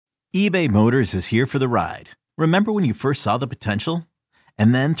eBay Motors is here for the ride. Remember when you first saw the potential?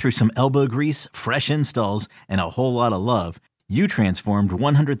 And then through some elbow grease, fresh installs, and a whole lot of love, you transformed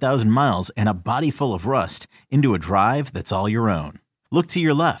 100,000 miles and a body full of rust into a drive that's all your own. Look to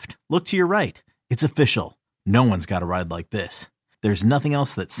your left. Look to your right. It's official. No one's got a ride like this. There's nothing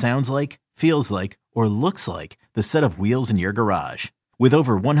else that sounds like, feels like, or looks like the set of wheels in your garage. With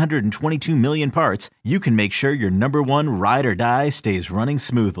over 122 million parts, you can make sure your number one ride or die stays running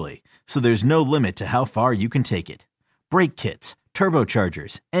smoothly. So there's no limit to how far you can take it. Brake kits,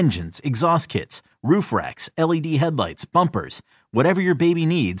 turbochargers, engines, exhaust kits, roof racks, LED headlights, bumpers, whatever your baby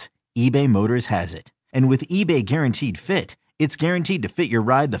needs, eBay Motors has it. And with eBay Guaranteed Fit, it's guaranteed to fit your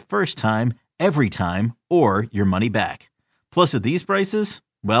ride the first time, every time, or your money back. Plus at these prices,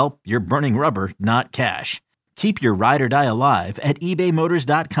 well, you're burning rubber, not cash. Keep your ride or die alive at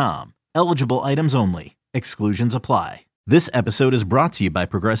ebaymotors.com. Eligible items only. Exclusions apply. This episode is brought to you by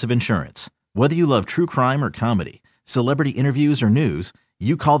Progressive Insurance. Whether you love true crime or comedy, celebrity interviews or news,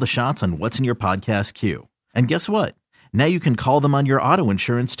 you call the shots on what's in your podcast queue. And guess what? Now you can call them on your auto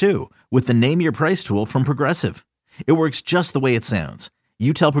insurance too with the Name Your Price tool from Progressive. It works just the way it sounds.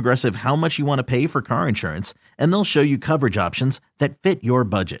 You tell Progressive how much you want to pay for car insurance, and they'll show you coverage options that fit your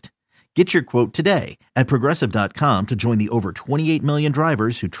budget. Get your quote today at Progressive.com to join the over 28 million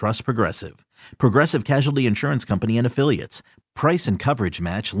drivers who trust Progressive. Progressive Casualty Insurance Company and Affiliates. Price and coverage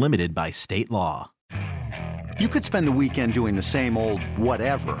match limited by state law. You could spend the weekend doing the same old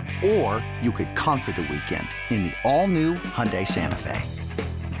whatever, or you could conquer the weekend in the all-new Hyundai Santa Fe.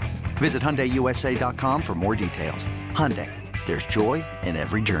 Visit HyundaiUSA.com for more details. Hyundai, there's joy in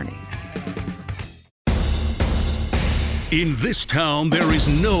every journey. In this town, there is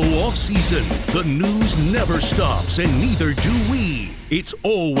no off-season. The news never stops, and neither do we. It's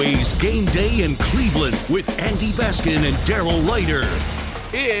always game day in Cleveland with Andy Baskin and Daryl Ryder.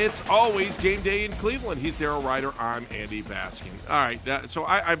 It's always game day in Cleveland. He's Daryl Ryder. I'm Andy Baskin. All right, so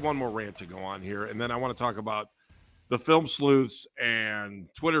I have one more rant to go on here, and then I want to talk about the film sleuths and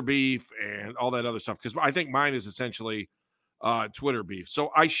Twitter beef and all that other stuff, because I think mine is essentially Twitter beef.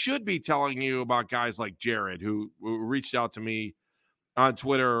 So I should be telling you about guys like Jared, who reached out to me on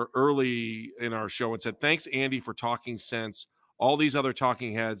Twitter early in our show and said, thanks, Andy, for talking sense. All these other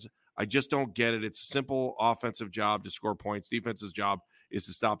talking heads, I just don't get it. It's a simple offensive job to score points. Defense's job is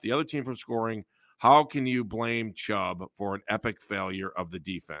to stop the other team from scoring. How can you blame Chubb for an epic failure of the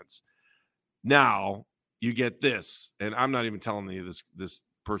defense? Now, you get this, and I'm not even telling you this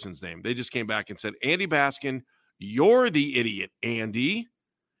person's name. They just came back and said, Andy Baskin, you're the idiot, Andy.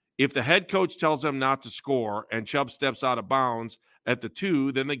 If the head coach tells them not to score and Chubb steps out of bounds at the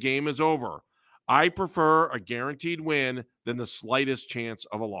 2, then the game is over. I prefer a guaranteed win than the slightest chance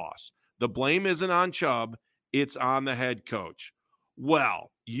of a loss. The blame isn't on Chubb. It's on the head coach.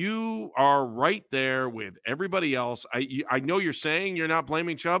 Well, you are right there with everybody else. I know you're saying you're not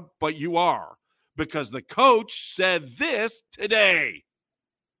blaming Chubb, but you are, because the coach said this today.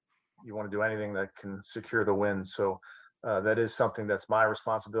 You want to do anything that can secure the win. So that is something that's my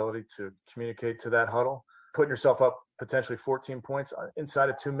responsibility to communicate to that huddle. Putting yourself up potentially 14 points inside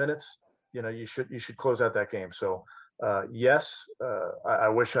of 2 minutes, you should close out that game. So yes, I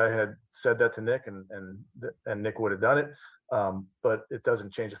wish I had said that to Nick and Nick would have done it. But it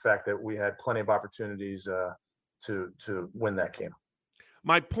doesn't change the fact that we had plenty of opportunities to win that game.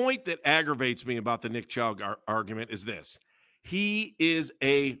 My point that aggravates me about the Nick Chubb argument is this. He is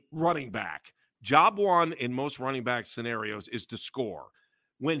a running back. Job one in most running back scenarios is to score.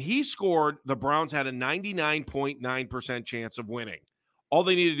 When he scored, the Browns had a 99.9% chance of winning. All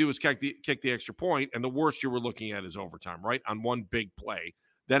they needed to do was kick the extra point, and the worst you were looking at is overtime, right? On one big play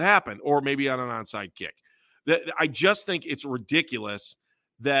that happened, or maybe on an onside kick. I just think it's ridiculous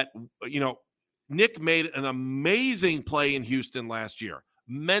that, Nick made an amazing play in Houston last year.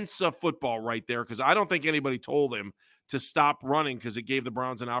 Mensa football right there, because I don't think anybody told him to stop running, because it gave the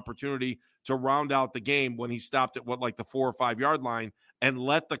Browns an opportunity to round out the game when he stopped at the 4 or 5 yard line and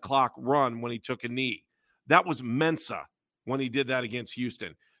let the clock run when he took a knee. That was Mensa when he did that against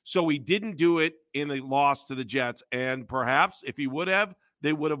Houston. So he didn't do it in the loss to the Jets, and perhaps if he would have,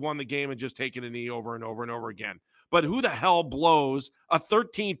 they would have won the game and just taken a knee over and over and over again. But who the hell blows a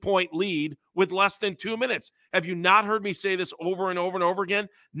 13-point lead with less than 2 minutes? Have you not heard me say this over and over and over again?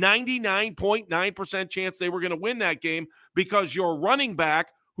 99.9% chance they were going to win that game because your running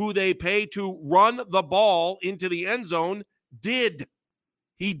back, who they pay to run the ball into the end zone, did.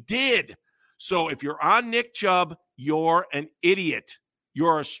 He did. So if you're on Nick Chubb, you're an idiot.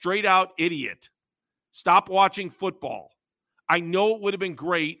 You're a straight-out idiot. Stop watching football. I know it would have been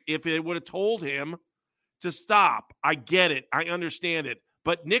great if they would have told him to stop. I get it. I understand it.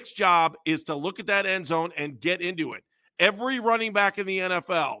 But Nick's job is to look at that end zone and get into it. Every running back in the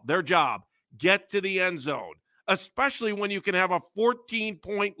NFL, their job, get to the end zone, especially when you can have a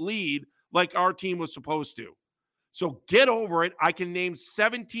 14-point lead like our team was supposed to. So get over it. I can name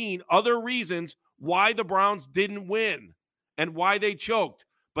 17 other reasons why the Browns didn't win and why they choked.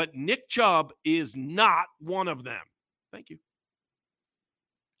 But Nick Chubb is not one of them. Thank you.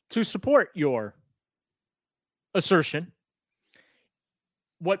 To support your assertion,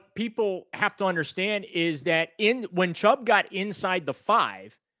 what people have to understand is that when Chubb got inside the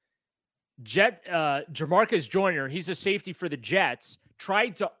 5, Jamarcus Joyner, he's a safety for the Jets,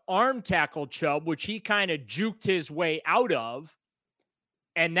 tried to arm tackle Chubb, which he kind of juked his way out of.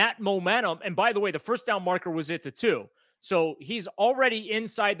 And that momentum, and by the way, the first down marker was at the 2. So he's already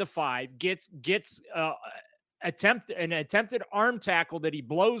inside the 5, gets an attempted arm tackle that he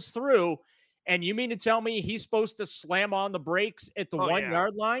blows through. And you mean to tell me he's supposed to slam on the brakes at the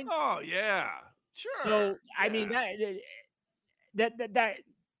 1-yard line? Oh, yeah. Sure. So, I mean,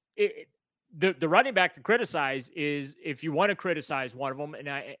 the running back to criticize is, if you want to criticize one of them,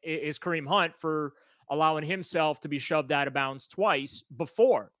 is Kareem Hunt for allowing himself to be shoved out of bounds twice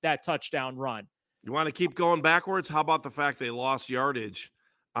before that touchdown run. You want to keep going backwards? How about the fact they lost yardage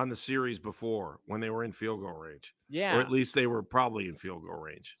on the series before when they were in field goal range? Yeah. Or at least they were probably in field goal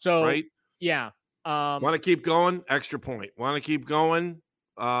range. So, right? Yeah. Want to keep going? Extra point. Want to keep going?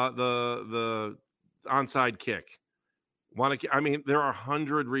 The onside kick. I mean, there are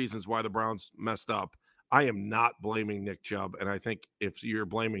 100 reasons why the Browns messed up. I am not blaming Nick Chubb, and I think if you're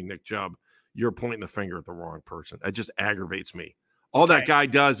blaming Nick Chubb, you're pointing the finger at the wrong person. It just aggravates me. All that guy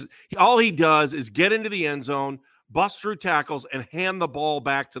does, all he does is get into the end zone, bust through tackles, and hand the ball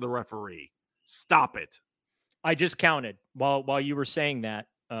back to the referee. Stop it. I just counted while you were saying that.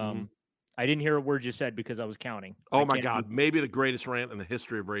 I didn't hear a word you said because I was counting. Oh, my God. Maybe the greatest rant in the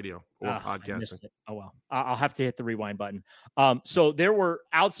history of radio or podcasting. Oh, well. I'll have to hit the rewind button. So there were,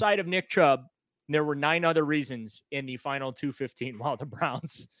 outside of Nick Chubb, there were 9 other reasons in the final 2:15 while the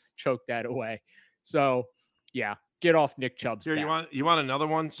Browns choked that away. So, yeah, get off Nick Chubb's Here, back. you want another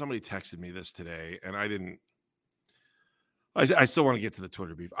one? Somebody texted me this today, and I didn't. I still want to get to the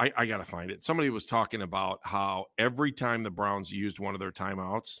Twitter beef. I got to find it. Somebody was talking about how every time the Browns used one of their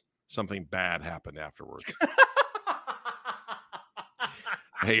timeouts, something bad happened afterwards.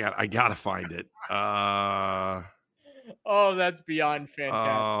 Hey, I got to find it. Oh, that's beyond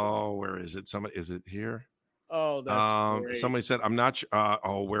fantastic. Oh, where is it? Is it here? Oh, that's great. Somebody said, I'm not sure.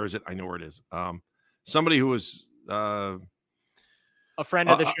 Where is it? I know where it is. Somebody who was a friend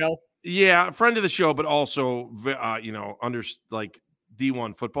of the show. Yeah, a friend of the show, but also, under like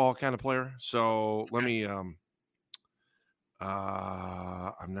D1 football kind of player. So let me, I'm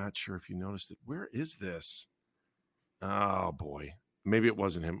not sure if you noticed it. Where is this? Oh boy, maybe it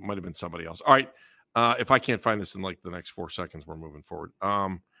wasn't him. It might've been somebody else. All right. If I can't find this in like the next 4 seconds, we're moving forward.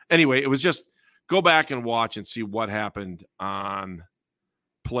 Anyway, it was just go back and watch and see what happened on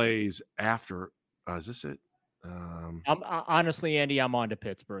plays after. Is this it? Honestly, Andy, I'm on to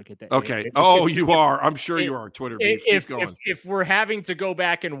Pittsburgh. Okay. You are. I'm sure you are. Twitter beef. If we're having to go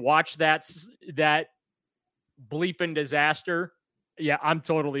back and watch that bleeping disaster, yeah, I'm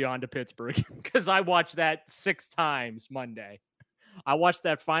totally on to Pittsburgh because I watched that 6 times Monday. I watched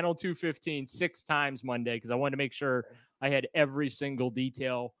that final 2:15 6 times Monday because I wanted to make sure I had every single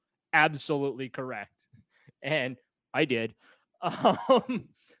detail absolutely correct, and I did.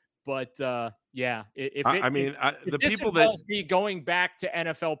 But yeah, the this people that me going back to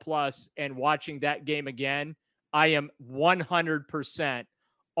NFL Plus and watching that game again, I am 100%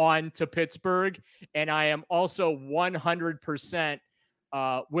 on to Pittsburgh, and I am also 100%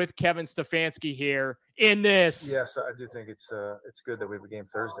 with Kevin Stefanski here in this. Yes, I do think it's good that we have a game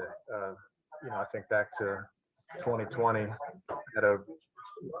Thursday. I think back to 2020, had a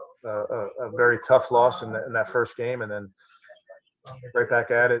very tough loss in that first game, and then right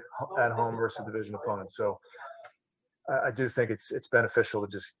back at it at home versus a division opponent. So I do think it's beneficial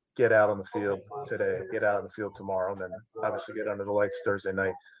to just get out on the field today, get out on the field tomorrow, and then obviously get under the lights Thursday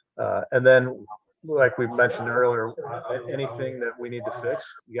night. And then, like we mentioned earlier, anything that we need to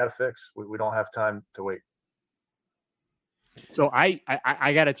fix, you got to fix. We don't have time to wait. So I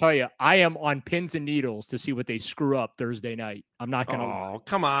got to tell you, I am on pins and needles to see what they screw up Thursday night. I'm not going to. Oh,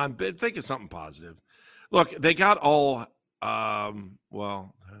 come on. Think of something positive. Look, they got all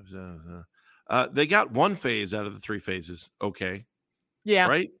they got one phase out of the 3 phases. Okay. Yeah.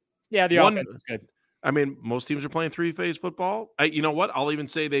 Right? Yeah, the offense is good. I mean, most teams are playing 3-phase football. You know what? I'll even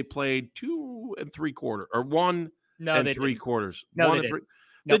say they played 2 3/4 or 1 3/4. No, 1 they and 3.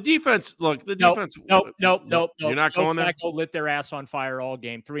 The defense, look, the defense. Nope. You're not going there? Flacco lit their ass on fire all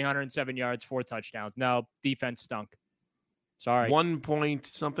game. 307 yards, 4 touchdowns. No, defense stunk. Sorry. 1 point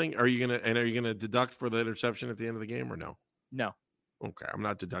something. Are you gonna deduct for the interception at the end of the game or no? No. Okay, I'm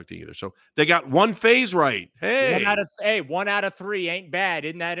not deducting either. So they got one phase right. Hey, 1 out of 3 ain't bad.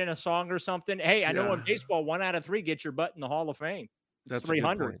 Isn't that in a song or something? Hey, I know in baseball, 1 out of 3 gets your butt in the Hall of Fame. That's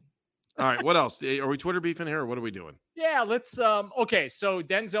 300. All right, what else? Are we Twitter beefing here, or what are we doing? Yeah, let's. Okay, so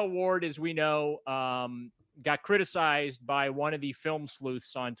Denzel Ward, as we know, got criticized by one of the film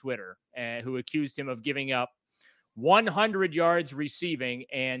sleuths on Twitter, who accused him of giving up 100 yards receiving,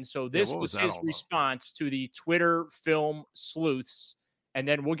 and so this was his response to the Twitter film sleuths, and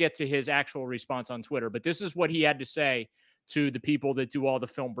then we'll get to his actual response on Twitter. But this is what he had to say to the people that do all the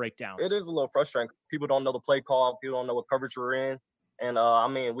film breakdowns. It is a little frustrating. People don't know the play call. People don't know what coverage we're in. And, I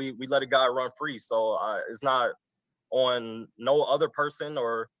mean, we let a guy run free. So it's not on no other person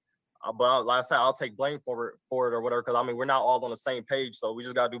but like I said, I'll take blame for it or whatever. Because, I mean, we're not all on the same page. So we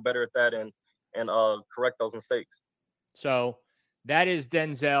just got to do better at that and correct those mistakes. So that is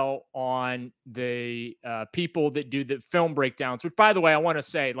Denzel on the people that do the film breakdowns, which, by the way, I want to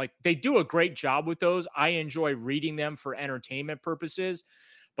say, like, they do a great job with those. I enjoy reading them for entertainment purposes.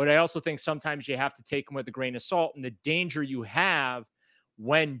 But I also think sometimes you have to take them with a grain of salt. And the danger you have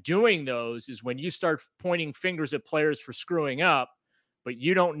when doing those is when you start pointing fingers at players for screwing up, but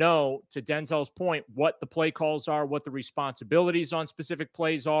you don't know, to Denzel's point, what the play calls are, what the responsibilities on specific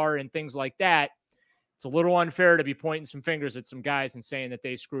plays are, and things like that. It's a little unfair to be pointing some fingers at some guys and saying that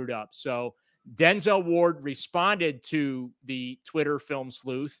they screwed up. So Denzel Ward responded to the Twitter film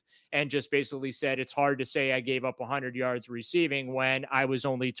sleuth and just basically said, it's hard to say I gave up 100 yards receiving when I was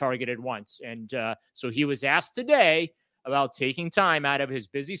only targeted once. And so he was asked today about taking time out of his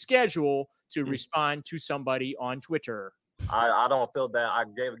busy schedule to respond to somebody on Twitter. I don't feel that I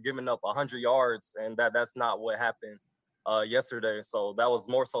giving up 100 yards, and that's not what happened yesterday. So that was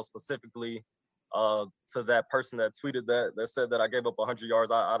more so specifically to that person that tweeted that said that I gave up 100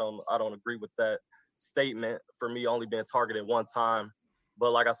 yards. I don't agree with that statement for me only being targeted one time.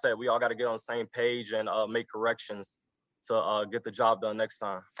 But like I said, we all got to get on the same page and make corrections to get the job done next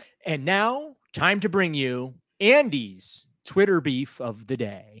time. And now, time to bring you Andy's Twitter beef of the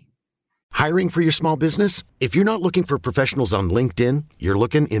day. Hiring for your small business? If you're not looking for professionals on LinkedIn, you're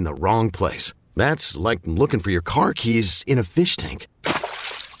looking in the wrong place. That's like looking for your car keys in a fish tank.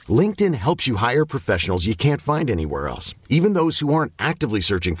 LinkedIn helps you hire professionals you can't find anywhere else, even those who aren't actively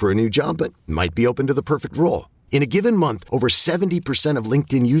searching for a new job but might be open to the perfect role. In a given month, over 70% of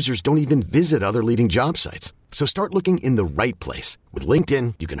LinkedIn users don't even visit other leading job sites. So start looking in the right place. With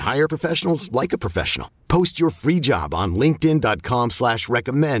LinkedIn, you can hire professionals like a professional. Post your free job on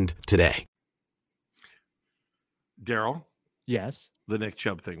linkedin.com/recommend today. Daryl? Yes? The Nick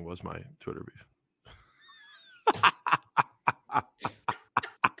Chubb thing was my Twitter beef.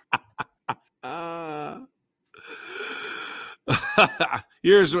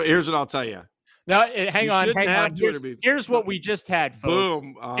 Here's what I'll tell you. Now, hang on. Here's what we just had, folks.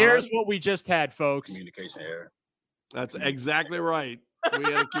 Boom. Here's what we just had, folks. Communication error. That's exactly right. We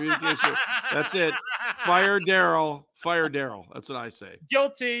had a communication. That's it. Fire Daryl. That's what I say.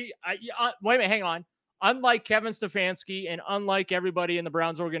 Guilty. Wait a minute. Hang on. Unlike Kevin Stefanski and unlike everybody in the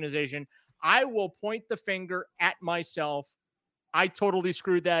Browns organization, I will point the finger at myself. I totally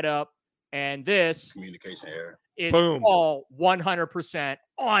screwed that up. And this communication error is all 100%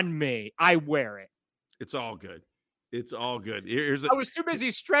 on me. I wear it. It's all good. I was too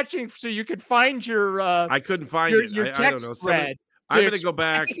busy stretching so you could find your I couldn't find it. Your text thread. I'm going to go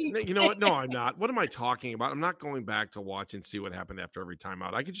back. You know what? No, I'm not. What am I talking about? I'm not going back to watch and see what happened after every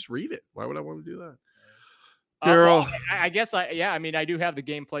timeout. I could just read it. Why would I want to do that? Carol. I guess I mean, I do have the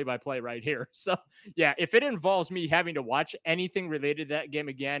game play-by-play right here. So, yeah, if it involves me having to watch anything related to that game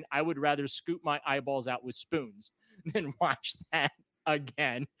again, I would rather scoop my eyeballs out with spoons than watch that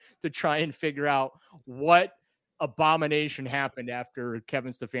again to try and figure out what abomination happened after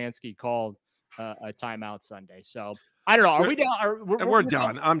Kevin Stefanski called a timeout Sunday. So, I don't know. Are we done? We're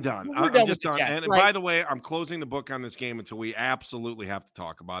done. I'm done. I'm just done. And right? By the way, I'm closing the book on this game until we absolutely have to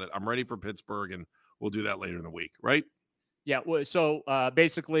talk about it. I'm ready for Pittsburgh, and we'll do that later in the week, right? Yeah. So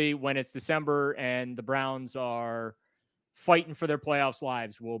basically, when it's December and the Browns are fighting for their playoffs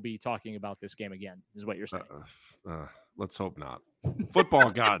lives, we'll be talking about this game again, is what you're saying. Let's hope not.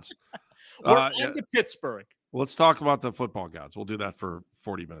 Football gods. We're on to Pittsburgh. Let's talk about the football gods. We'll do that for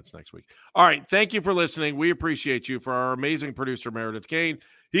 40 minutes next week. All right. Thank you for listening. We appreciate you. For our amazing producer, Meredith Kane.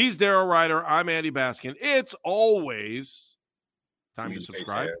 He's Daryl Ryder. I'm Andy Baskin. It's always time to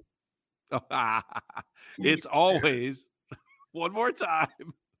subscribe. It's always One more time.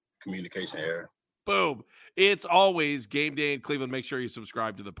 Communication error. Boom. It's always game day in Cleveland. Make sure you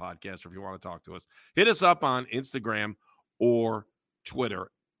subscribe to the podcast, or if you want to talk to us, hit us up on Instagram or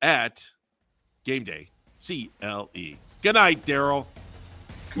Twitter at Game Day CLE. Good night, Daryl.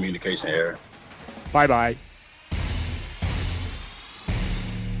 Communication error. Bye-bye.